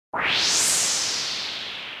She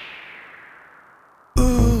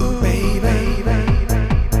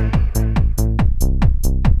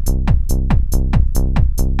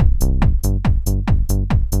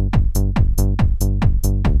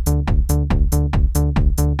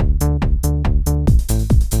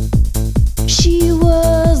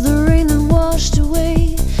was the rain that washed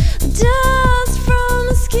away the dust from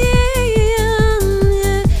the skin,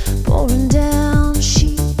 yeah. Pouring down,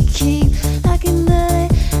 she came like in the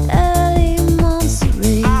early months of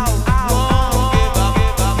rain. I won't give up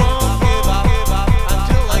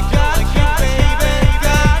until I got you, baby.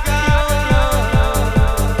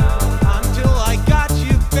 Until I got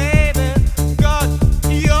you, baby. Got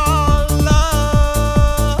your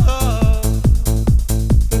love.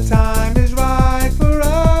 The time is right for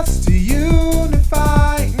us to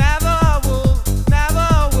unify. Never will, never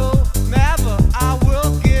I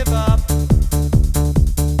will give up.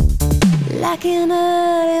 Like in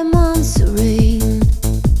early months of rain,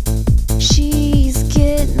 she's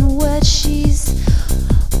getting wet, she's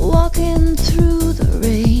walking through the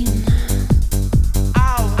rain. I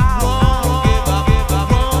won't give up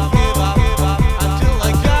until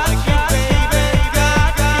I got you, baby.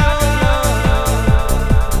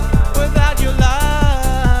 Without your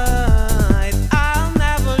light, I'll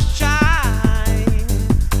never shine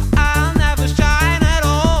at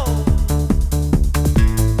all.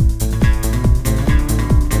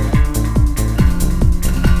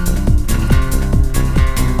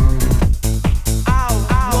 I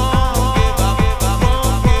won't give up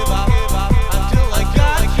until I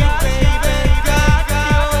got you, baby.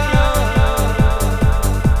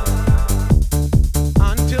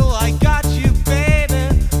 Until I got you, baby.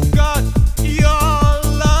 Got your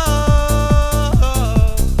love.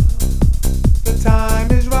 The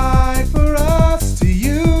time is right for us to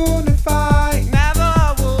unify. Never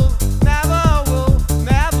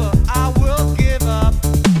I will give up.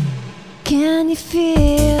 Can you feel